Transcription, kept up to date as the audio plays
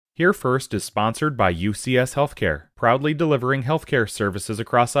Here First is sponsored by UCS Healthcare, proudly delivering healthcare services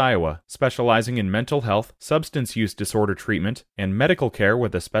across Iowa, specializing in mental health, substance use disorder treatment, and medical care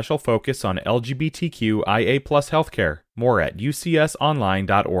with a special focus on LGBTQIA+ healthcare. More at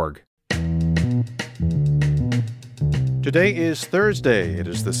ucsonline.org. Today is Thursday. It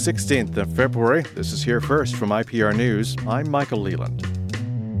is the 16th of February. This is Here First from IPR News. I'm Michael Leland.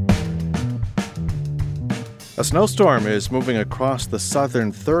 A snowstorm is moving across the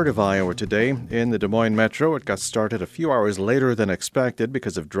southern third of Iowa today. In the Des Moines metro, it got started a few hours later than expected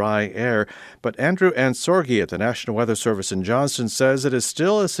because of dry air. But Andrew Ansorgi at the National Weather Service in Johnston says it is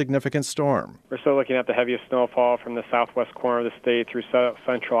still a significant storm. We're still looking at the heaviest snowfall from the southwest corner of the state through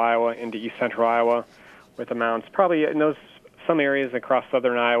central Iowa into east central Iowa, with amounts probably in those some areas across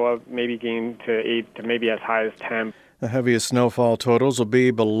southern Iowa maybe getting to 8 to maybe as high as 10. The heaviest snowfall totals will be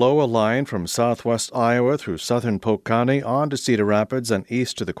below a line from southwest Iowa through southern Polk County on to Cedar Rapids and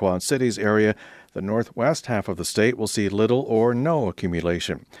east to the Quad Cities area. The northwest half of the state will see little or no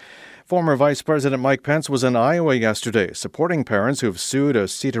accumulation. Former Vice President Mike Pence was in Iowa yesterday, supporting parents who've sued a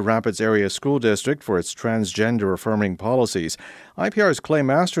Cedar Rapids area school district for its transgender-affirming policies. IPR's Clay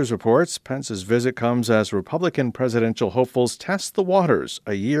Masters reports Pence's visit comes as Republican presidential hopefuls test the waters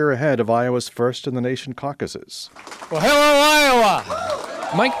a year ahead of Iowa's first-in-the-nation caucuses. Well, hello, Iowa!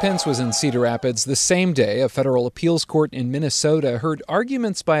 Mike Pence was in Cedar Rapids the same day a federal appeals court in Minnesota heard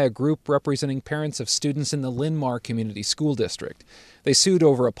arguments by a group representing parents of students in the Linn-Mar Community School District. They sued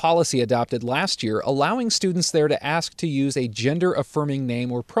over a policy adopted last year allowing students there to ask to use a gender-affirming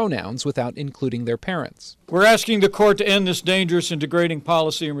name or pronouns without including their parents. We're asking the court to end this dangerous and degrading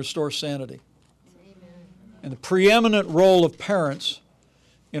policy and restore sanity. And the preeminent role of parents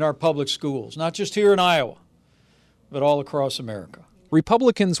in our public schools, not just here in Iowa, but all across America.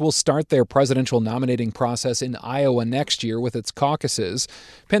 Republicans will start their presidential nominating process in Iowa next year with its caucuses.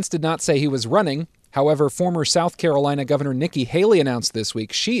 Pence did not say he was running. However, former South Carolina Governor Nikki Haley announced this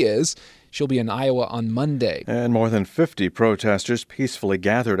week she is. She'll be in Iowa on Monday. And more than 50 protesters peacefully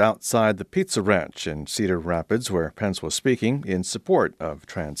gathered outside the Pizza Ranch in Cedar Rapids, where Pence was speaking, in support of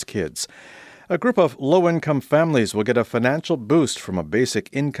trans kids. A group of low-income families will get a financial boost from a basic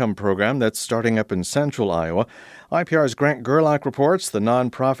income program that's starting up in central Iowa. IPR's Grant Gerlach reports the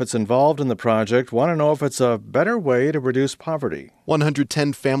nonprofits involved in the project want to know if it's a better way to reduce poverty.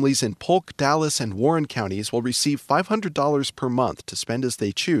 110 families in Polk, Dallas, and Warren counties will receive $500 per month to spend as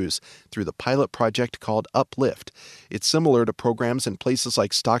they choose through the pilot project called Uplift. It's similar to programs in places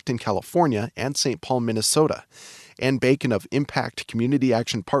like Stockton, California, and St. Paul, Minnesota. Ann Bacon of Impact Community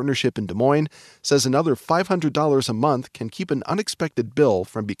Action Partnership in Des Moines says another $500 a month can keep an unexpected bill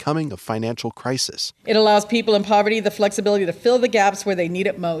from becoming a financial crisis. It allows people in poverty the flexibility to fill the gaps where they need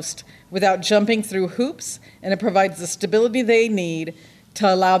it most without jumping through hoops, and it provides the stability they need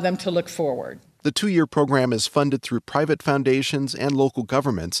to allow them to look forward. The 2-year program is funded through private foundations and local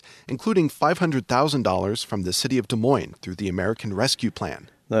governments, including $500,000 from the city of Des Moines through the American Rescue Plan.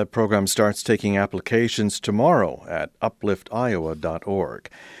 The program starts taking applications tomorrow at upliftiowa.org.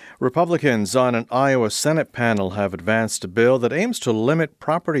 Republicans on an Iowa Senate panel have advanced a bill that aims to limit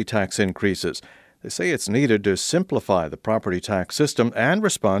property tax increases. They say it's needed to simplify the property tax system and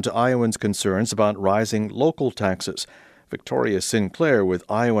respond to Iowans' concerns about rising local taxes. Victoria Sinclair with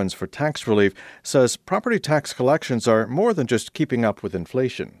Iowans for Tax Relief says property tax collections are more than just keeping up with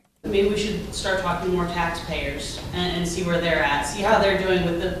inflation. Maybe we should start talking to more taxpayers and see where they're at, see how they're doing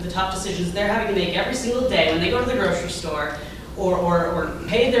with the tough decisions they're having to make every single day when they go to the grocery store or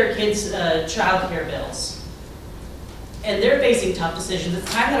pay their kids' child care bills. And they're facing tough decisions.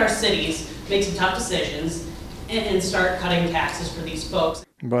 It's time that our cities make some tough decisions and start cutting taxes for these folks.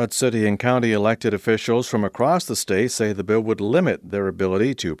 But city and county elected officials from across the state say the bill would limit their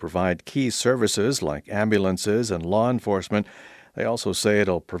ability to provide key services like ambulances and law enforcement. They also say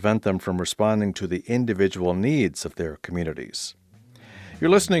it'll prevent them from responding to the individual needs of their communities. You're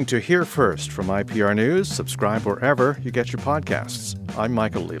listening to Hear First from IPR News. Subscribe wherever you get your podcasts. I'm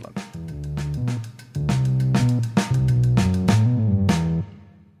Michael Leland.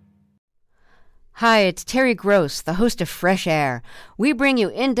 Hi, it's Terry Gross, the host of Fresh Air. We bring you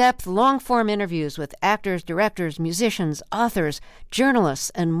in-depth, long-form interviews with actors, directors, musicians, authors, journalists,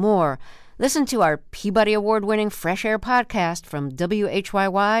 and more. Listen to our Peabody Award-winning Fresh Air podcast from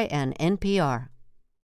WHYY and NPR.